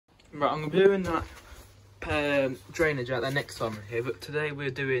Right, I'm going to be doing that drainage out there next time I'm here, but today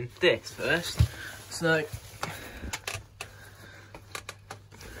we're doing this first. So,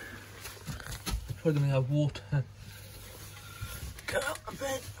 probably going to have water go up a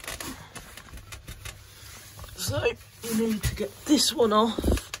bit. So, you need to get this one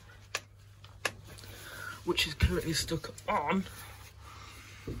off, which is currently stuck on.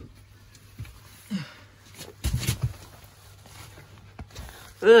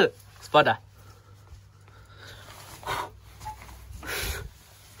 Ugh, spider.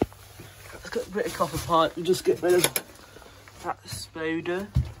 Let's get a bit of copper pipe and just get rid of that spider.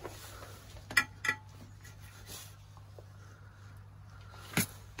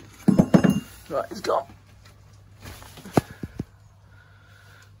 Right, it's gone.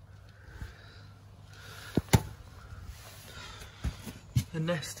 The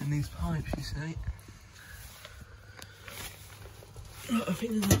nest in these pipes, you see. Right, I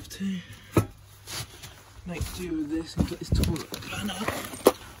think I'll have to make do with this and get this toilet plan up,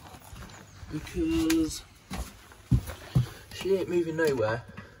 because she ain't moving nowhere.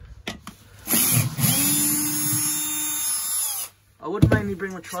 I would mainly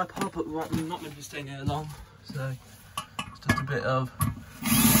bring my tripod, but we're not going to be staying here long, so it's just a bit of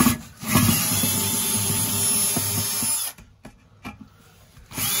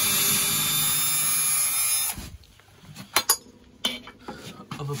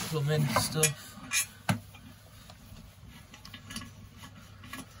other plumbing stuff.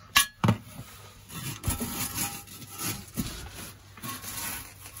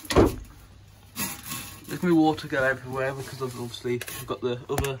 Let me water go everywhere because obviously I've got the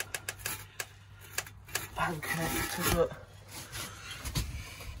other fan connected, but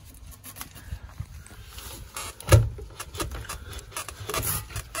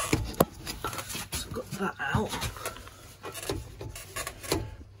so I've got that out.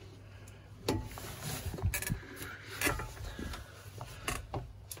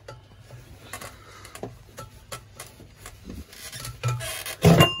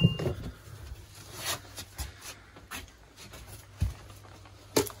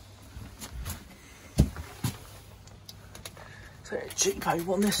 Cheapo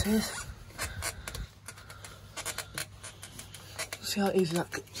one this is. See how easy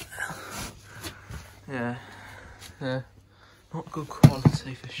that comes out. Yeah, not good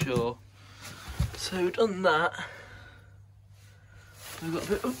quality for sure. So we've done that. We've got a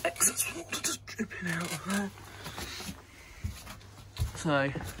bit of excess water just dripping out of there.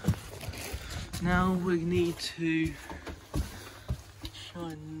 So now we need to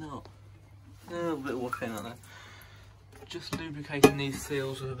shine up. A little bit of water in on there. Just lubricating these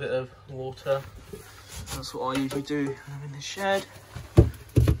seals with a bit of water. That's what I usually do when I'm in the shed.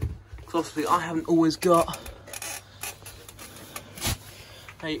 Because obviously I haven't always got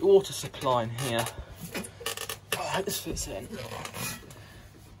a water supply in here. Oh, I hope this fits in.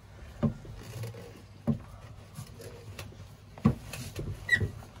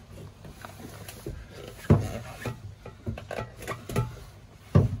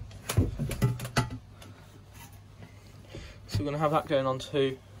 We're going to have that going on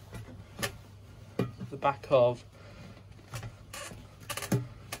to the back of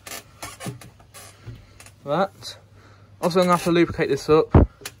that. Also, I'm going to have to lubricate this up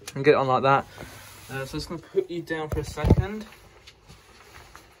and get it on like that. So I'm just going to put you down for a second.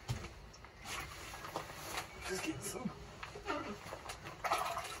 Just get some.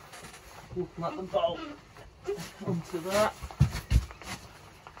 Let the bolt onto that.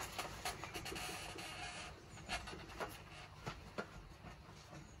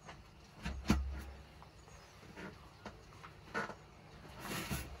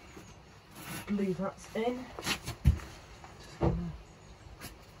 Leave that in.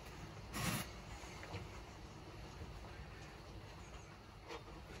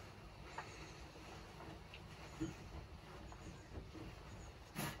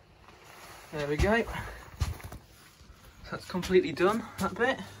 There we go. That's completely done, that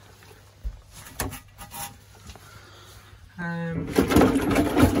bit.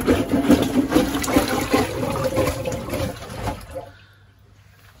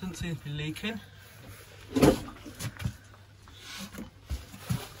 Doesn't seem to be leaking.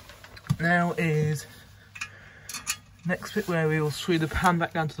 Now is next bit where we will screw the pan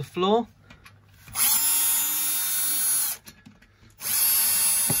back down to the floor.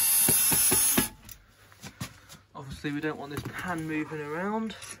 Obviously we don't want this pan moving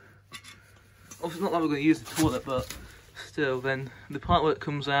around. Obviously not like we're going to use the toilet, but still, then the pipework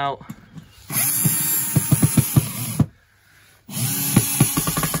comes out.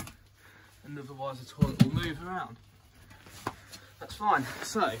 And otherwise the toilet will move around. That's fine.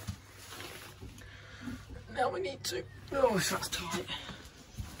 So Now we need to, oh, that's tight.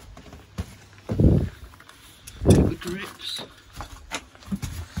 Get the grips.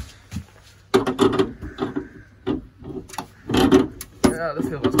 Yeah, let's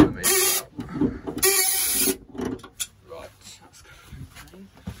see what that's going to be. Right, that's going to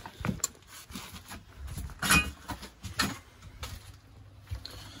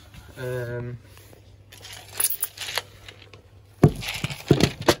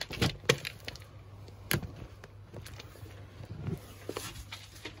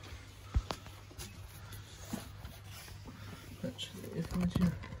actually, if I do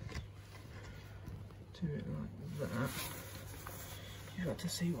it like that, you got to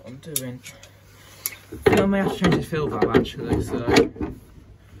see what I'm doing. I think I may have to change the fill valve actually, so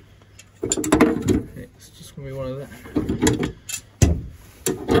it's just going to be one of them.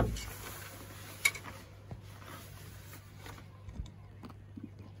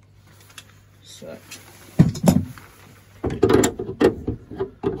 So.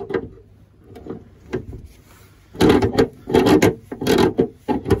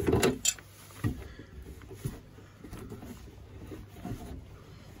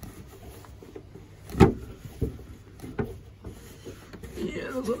 Yeah,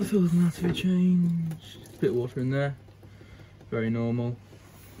 looks like the filter's going to have to be changed. A bit of water in there, very normal.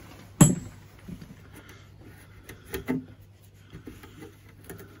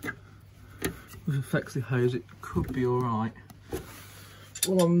 With a flexi hose it could be alright.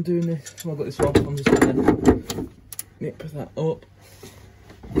 While I'm doing this, while I've got this off, I'm just going to nip that up.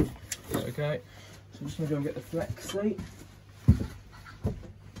 Okay, so I'm just going to go and get the flexi.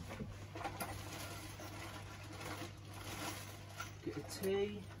 Get a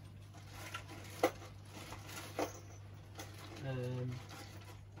T.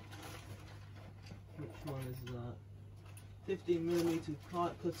 Which one is that? 15mm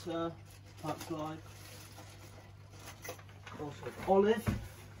pipe cutter, pipe slide. Also Olive,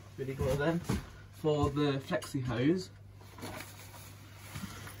 really good of them, for the flexi hose.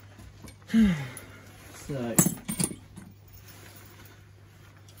 So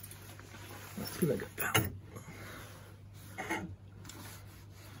that's gonna go down.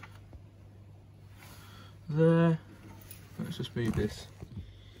 There. Let's just move this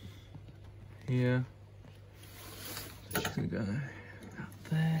here. So she's gonna go out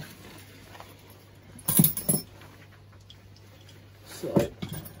there. So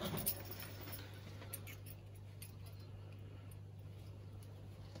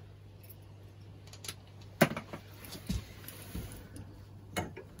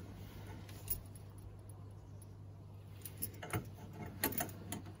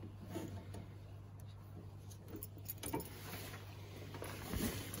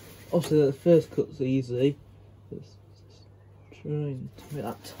obviously the first cut's easy. Just trying to make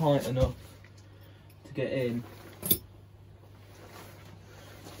that tight enough to get in.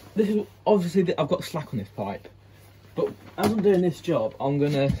 This is obviously I've got slack on this pipe, but as I'm doing this job, I'm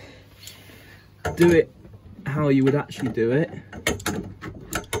gonna do it how you would actually do it.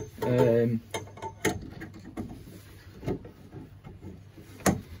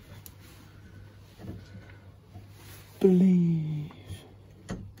 Believe.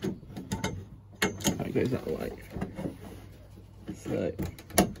 It goes that way. So.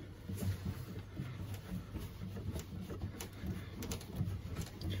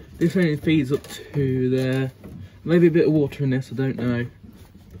 This only feeds up to there. Maybe a bit of water in this, I don't know.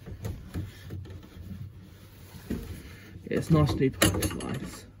 Yeah, it's nice new pipe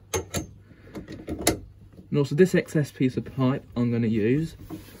slice. And also this excess piece of pipe I'm going to use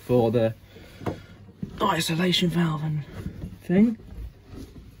for the isolation valve and thing.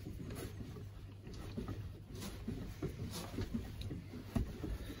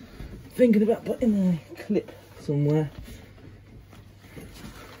 Thinking about putting a clip somewhere.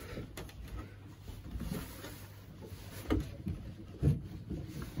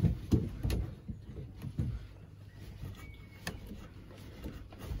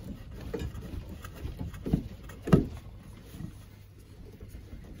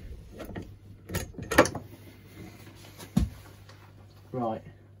 Right.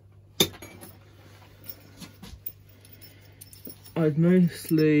 I'd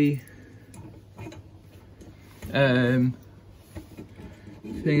mostly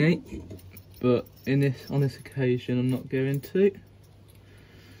thingy, but on this occasion I'm not going to.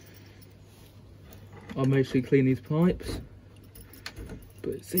 I'll mostly clean these pipes,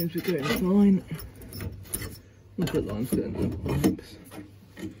 but it seems to be going fine. Look at lines going on the pipes.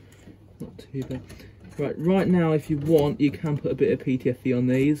 Not too bad. Right now, if you want, you can put a bit of PTFE on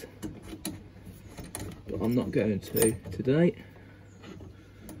these, but I'm not going to today.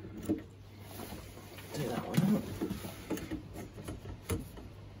 Do that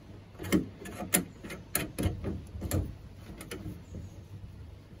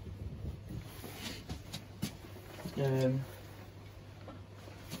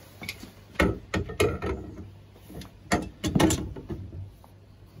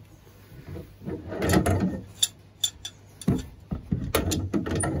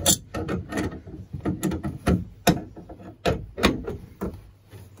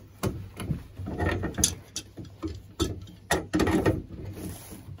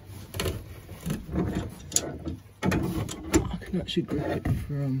can actually grip it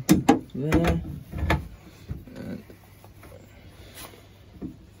from there and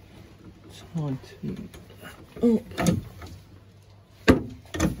tighten up.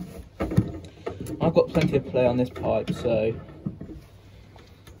 I've got plenty of play on this pipe, so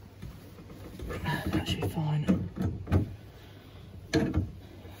that should be fine.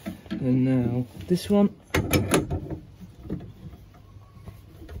 And now this one.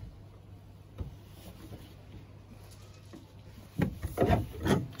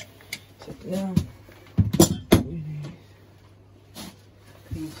 Now we need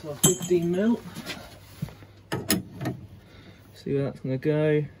a piece of 15mm. See where that's going to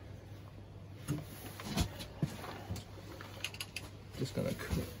go. Just going to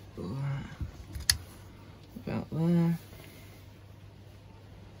cut that about there.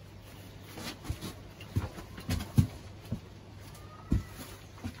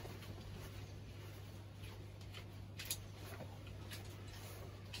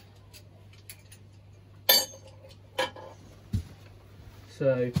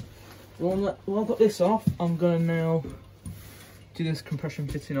 So, while I've got this off, I'm going to now do this compression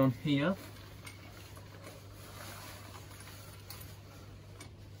fitting on here.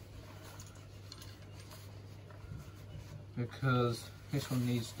 Because this one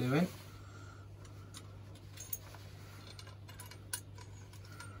needs doing.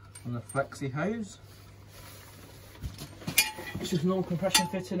 On the flexi hose. It's just normal compression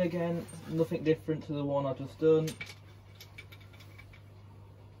fitting again, nothing different to the one I've just done.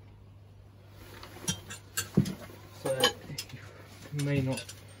 So you may not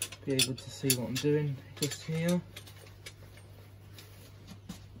be able to see what I'm doing just here.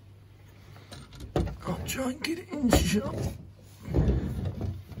 I'll try and get it in shot.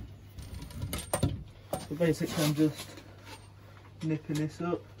 So basically I'm just nipping this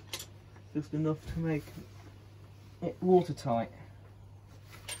up, just enough to make it watertight.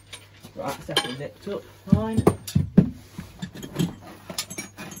 Right, that's definitely nipped up, fine.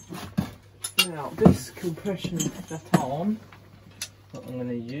 Now this compression baton that I'm going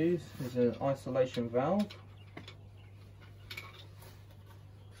to use is an isolation valve.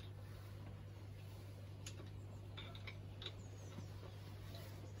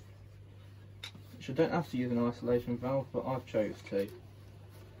 Which I don't have to use an isolation valve, but I've chose to.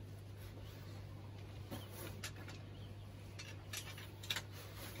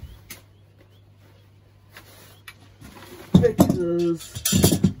 Because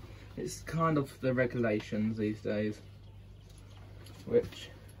it's kind of the regulations these days. Which,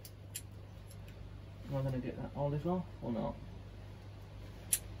 am I going to get that olive off or not?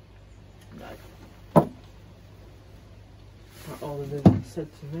 No. That olive said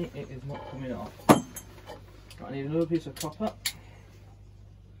to me it is not coming off. Right, I need another piece of copper.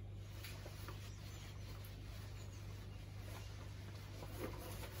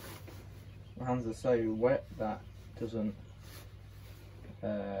 My hands are so wet that doesn't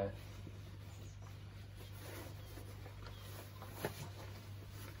there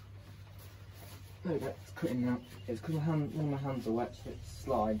we go, it's cutting now. It's because one of my hands are wet, so it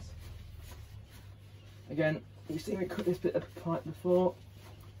slides. Again, you've seen me cut this bit of pipe before.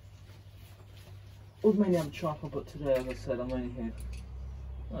 I would mainly have a chopper, but today, as I said, I'm only here.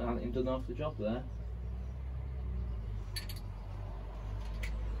 Well, I haven't even done half the job there.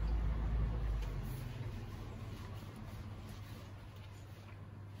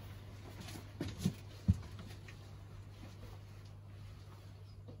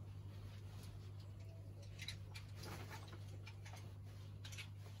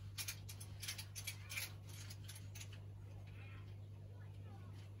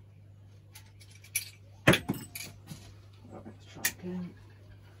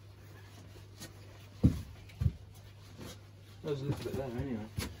 There's a little bit there anyway,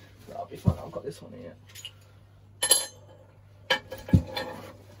 but that'll be fine. I've got this one here.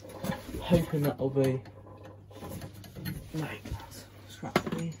 Hoping that'll be. No, that's scrap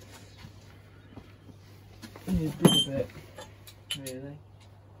this. Need a bigger bit, really.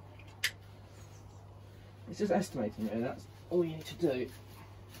 It's just estimating, really. That's all you need to do.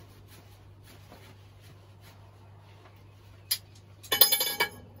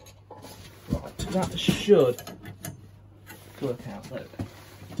 Right, that should work out. There we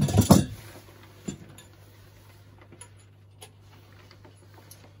go.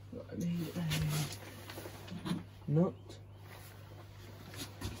 Right, I need a nut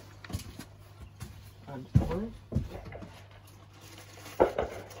and olive.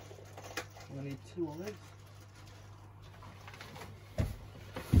 I need 2 olives.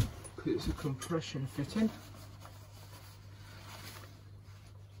 Because it's a compression fitting.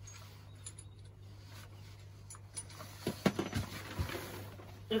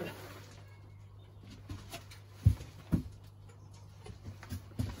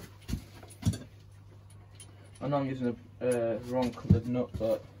 I know I'm using a wrong coloured nut,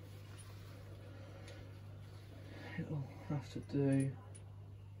 but it'll have to do.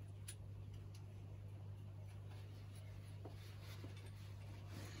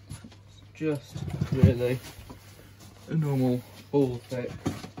 It's just really a normal ball thick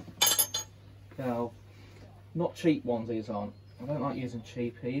valve. Not cheap ones these aren't. I don't like using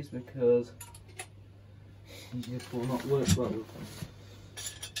cheapies because you just will not work well with them.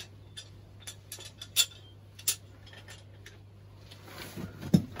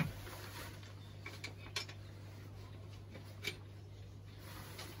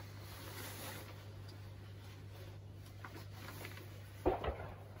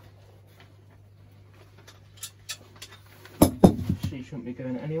 She shouldn't be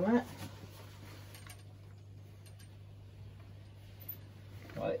going anywhere.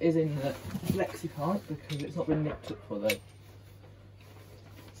 Right, it is in the flexi pipe because it's not been nipped up fully.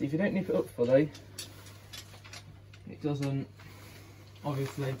 So if you don't nip it up fully, it doesn't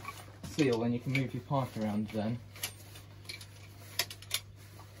obviously seal, and you can move your pipe around then.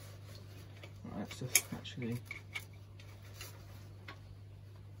 Right, let's just actually.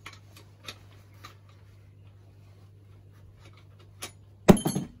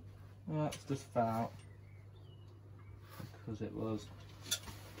 That's just fell out because it wasn't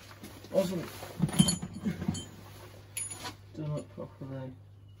done up properly.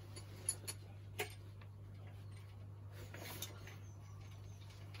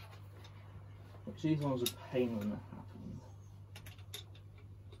 Which these ones are a pain when that happens.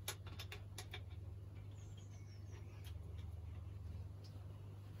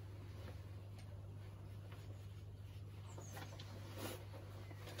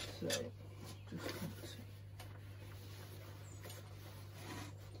 So, just let's see.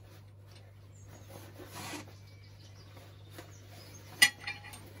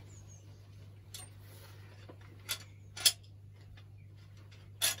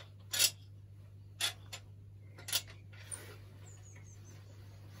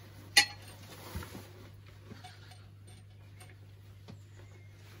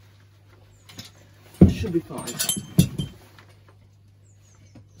 Should be fine.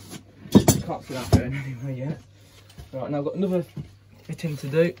 Can't see that going anywhere yet. Right, now I've got another fitting to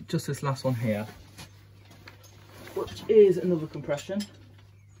do, just this last one here, which is another compression.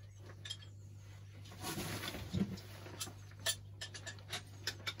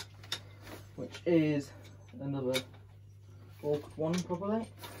 Which is another awkward one probably.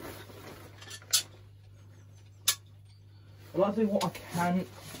 I like to do what I can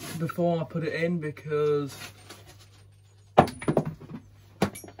before I put it in because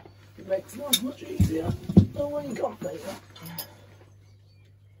it makes life much easier than when you got there.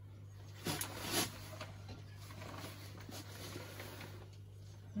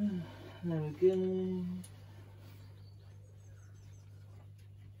 There we go.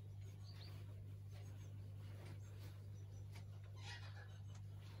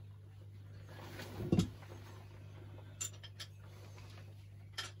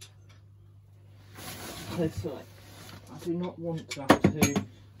 So I do not want to have to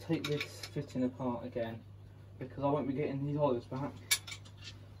take this fitting apart again because I won't be getting these olives back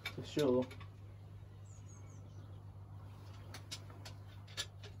for sure.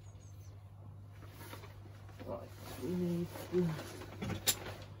 Right, we need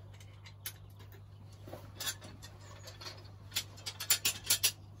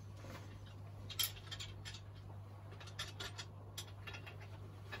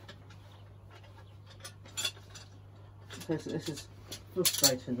this is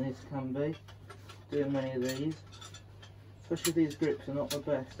frustrating, these can be, doing many of these, especially these grips are not the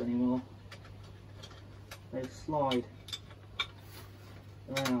best anymore, they slide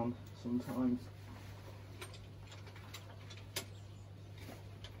around sometimes.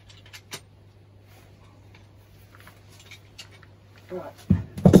 Right,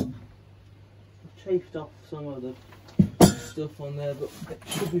 I've chafed off some of the stuff on there, but it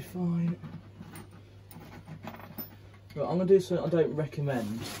should be fine. Right, I'm going to do something I don't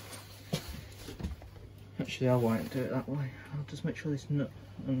recommend. Actually, I won't do it that way. I'll just make sure this nut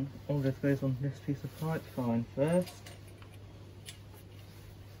and olive goes on this piece of pipe fine first.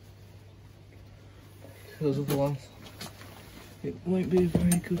 Because otherwise it won't be a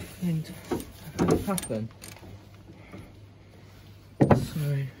very good thing to happen.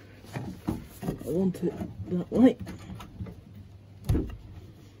 So, I want it that way.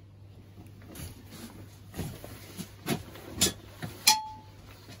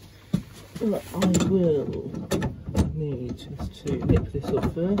 But I will need just to nip this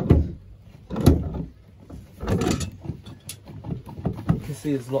up first. You can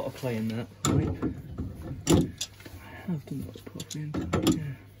see there's a lot of play in that, right? have done that properly inside, yeah.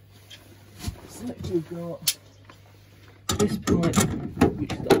 So we've got this pipe,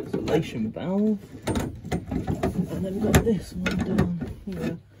 which is the isolation valve, and then we've got this one down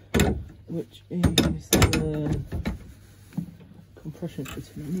here, which is the compression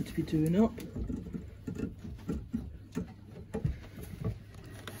fitting I need to be doing up.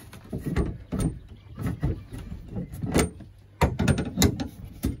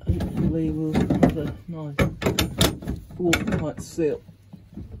 Hopefully we'll have a nice watertight seal.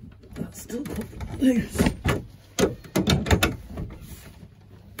 That's still quite loose.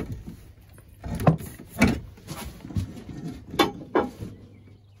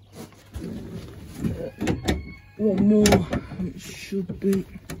 One more, it should be.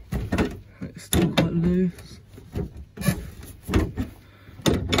 It's still quite loose.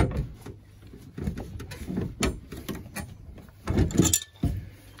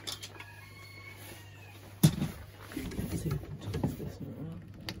 See if we can twist this around.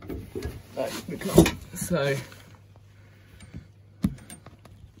 No, we can't. So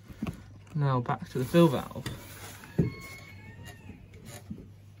now back to the fill valve.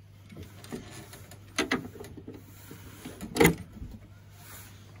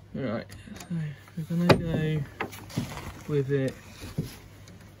 Right, so we're gonna go with it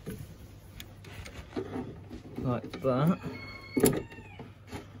like that.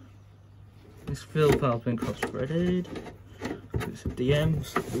 This fill valve's been cross-threaded. It's a DM,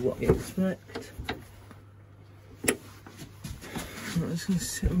 so what you expect. Right, it's gonna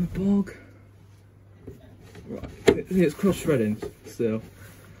sit on the bog. Right, it's cross-threading still,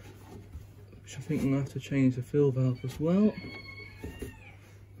 which I think I'm gonna have to change the fill valve as well.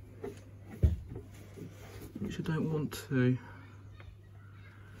 Which I don't want to.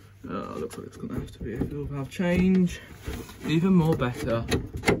 Looks like it's going to have to be a fill valve change. Even more better.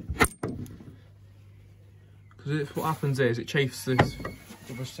 Because what happens is it chafes this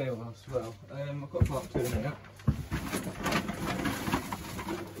rubber seal valve as well. I've got a part to in here.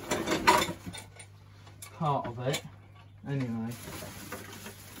 Part of it. Anyway.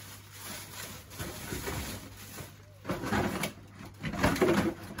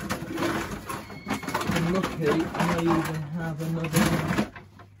 Lucky, I may even have another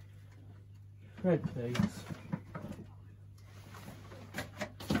thread piece.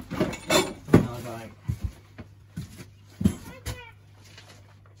 No, I don't.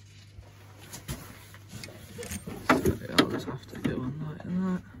 So I'll just have to get one like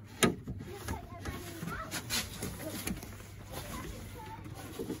that.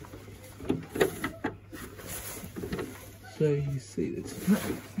 So you see this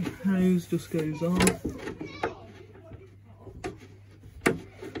hose just goes on.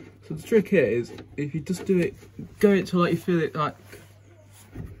 So the trick is, if you just do it, go it till like you feel it like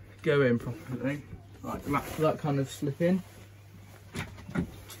go in properly, like that kind of slip in.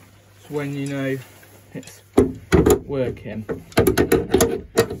 It's when you know it's working.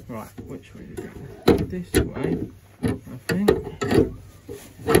 Right, which way do you go? This way, I think.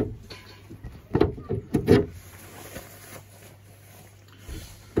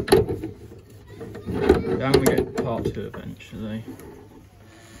 I'm going to get part 2 eventually.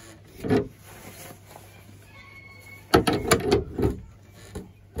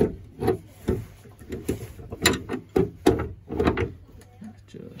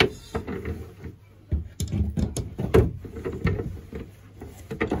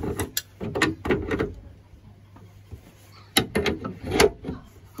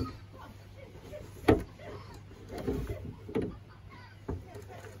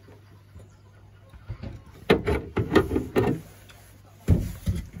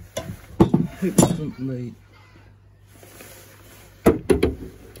 Hope it doesn't leak.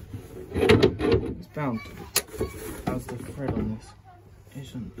 It's bound to, as the thread on this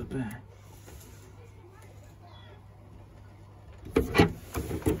isn't the best.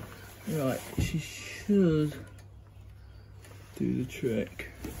 Right, she should do the trick.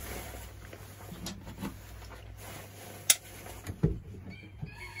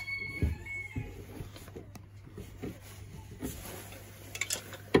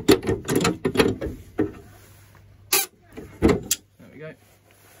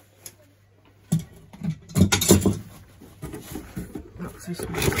 That's this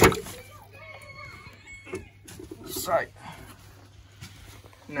one. So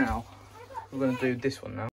now we're going to do this one now.